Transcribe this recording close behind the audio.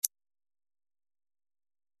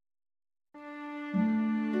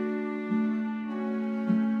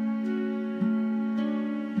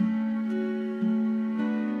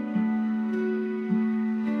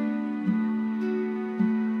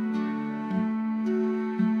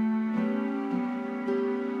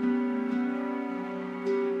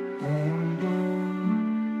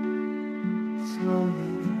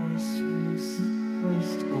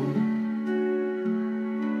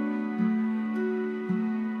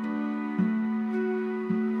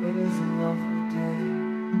lovely day.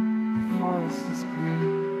 The forest is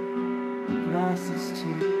green, the grass is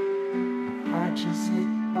too. I just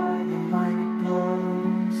hit by the light, it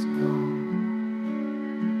glows gold.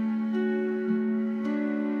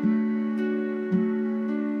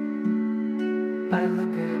 I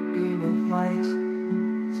look at a beam of light,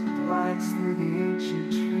 it glides through the ancient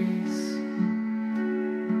trees.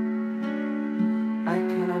 I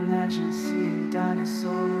can imagine seeing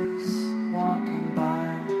dinosaurs walking by.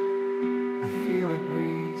 I feel a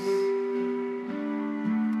breeze.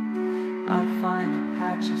 I find a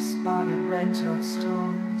patch of spotted red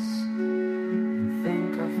toadstools and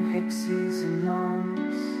think of pixies and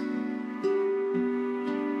gnomes.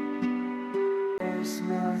 Air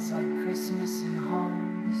smells like Christmas in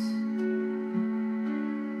homes.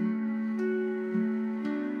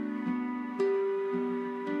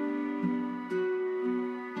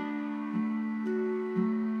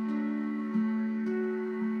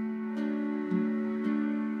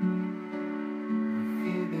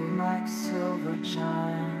 Like silver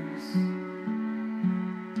chimes.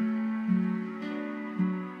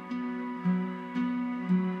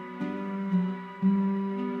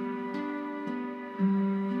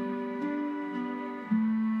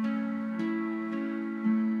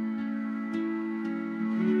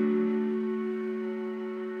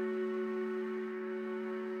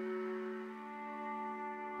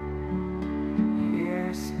 The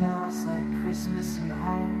air smells like Christmas in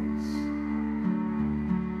homes.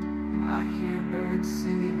 I hear birds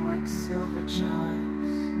singing like silver chimes.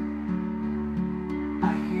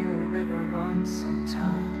 I hear a river run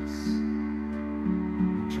sometimes.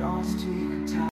 It draws to you.